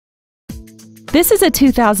This is a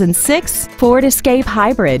 2006 Ford Escape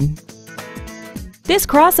Hybrid. This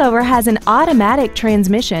crossover has an automatic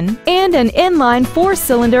transmission and an inline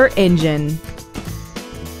 4-cylinder engine.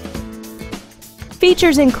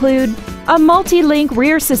 Features include a multi-link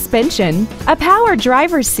rear suspension, a power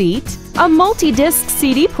driver's seat, a multi-disc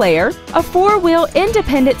CD player, a 4-wheel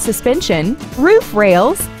independent suspension, roof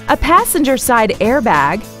rails, a passenger side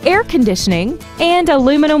airbag, air conditioning, and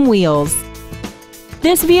aluminum wheels.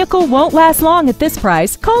 This vehicle won't last long at this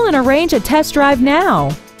price. Call and arrange a test drive now.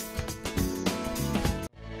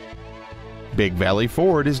 Big Valley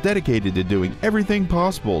Ford is dedicated to doing everything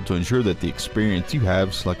possible to ensure that the experience you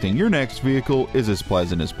have selecting your next vehicle is as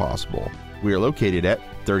pleasant as possible. We are located at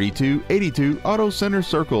 3282 Auto Center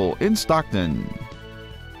Circle in Stockton.